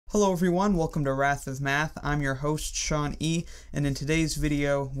Hello everyone, welcome to Wrath of Math. I'm your host, Sean E., and in today's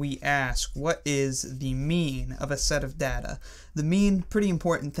video we ask, what is the mean of a set of data? The mean, pretty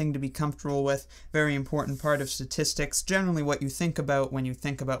important thing to be comfortable with, very important part of statistics, generally what you think about when you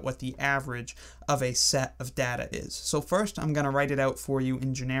think about what the average of a set of data is. So first I'm going to write it out for you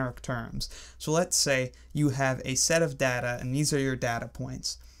in generic terms. So let's say you have a set of data and these are your data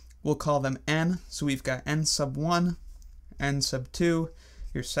points. We'll call them n, so we've got n sub 1, n sub 2,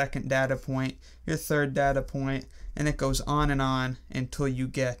 your second data point, your third data point, and it goes on until you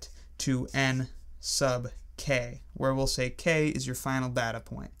get to n sub k, where we'll say k is your final data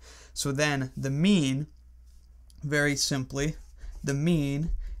point. So then the mean, very simply, the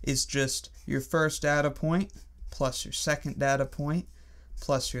mean is just your first data point plus your second data point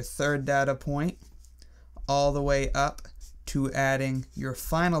plus your third data point all the way up to adding your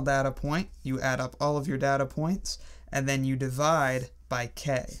final data point. You add up all of your data points and then you divide by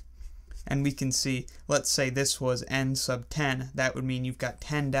k. And we can see, let's say this was n sub 10, that would mean you've got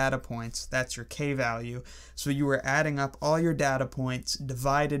 10 data points, that's your k value. So you were adding up all your data points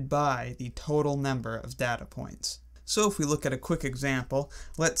divided by the total number of data points. So if we look at a quick example,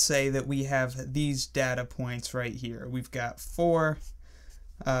 let's say that we have these data points right here. We've got 4,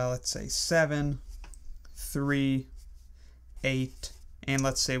 let's say 7, 3, 8, and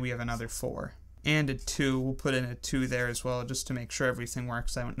let's say we have another 4. And a 2, we'll put in a 2 there as well just to make sure everything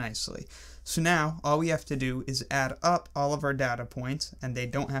works out nicely. So now all we have to do is add up all of our data points, and they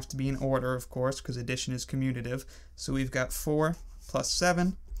don't have to be in order of course because addition is commutative. So we've got 4 plus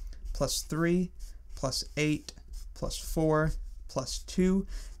 7 plus 3 plus 8 plus 4 plus 2,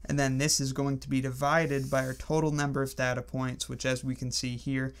 and then this is going to be divided by our total number of data points, which as we can see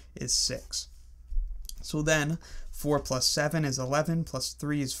here is 6. So then 4 plus 7 is 11, plus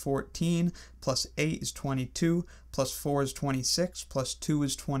 3 is 14, plus 8 is 22, plus 4 is 26, plus 2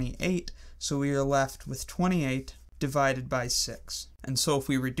 is 28, so we are left with 28 divided by 6. And so if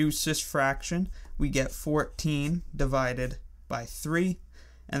we reduce this fraction, we get 14 divided by 3,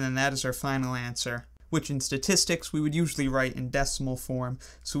 and then that is our final answer, which in statistics we would usually write in decimal form,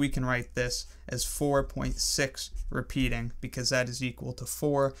 so we can write this as 4.6 repeating, because that is equal to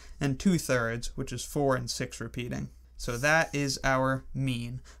 4 2/3, which is 4 and 6 repeating. So that is our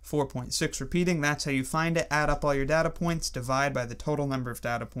mean. 4.6 repeating, that's how you find it. Add up all your data points, divide by the total number of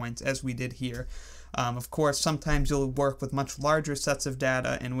data points, as we did here. Of course, sometimes you'll work with much larger sets of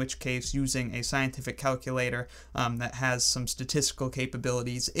data, in which case using a scientific calculator that has some statistical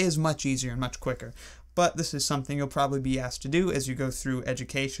capabilities is much easier and much quicker. But this is something you'll probably be asked to do as you go through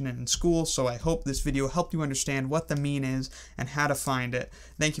education and in school, so I hope this video helped you understand what the mean is and how to find it.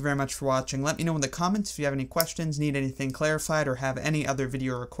 Thank you very much for watching. Let me know in the comments if you have any questions, need anything clarified, or have any other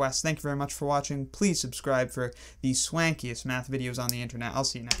video requests. Thank you very much for watching. Please subscribe for the swankiest math videos on the internet. I'll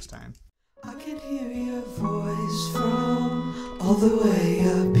see you next time. I can hear your voice from all the way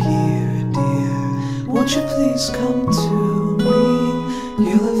up here, dear. Won't you please come to me?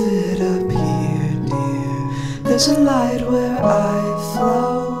 You love it up here, dear. There's a light where I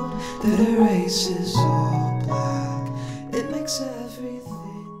float that erases all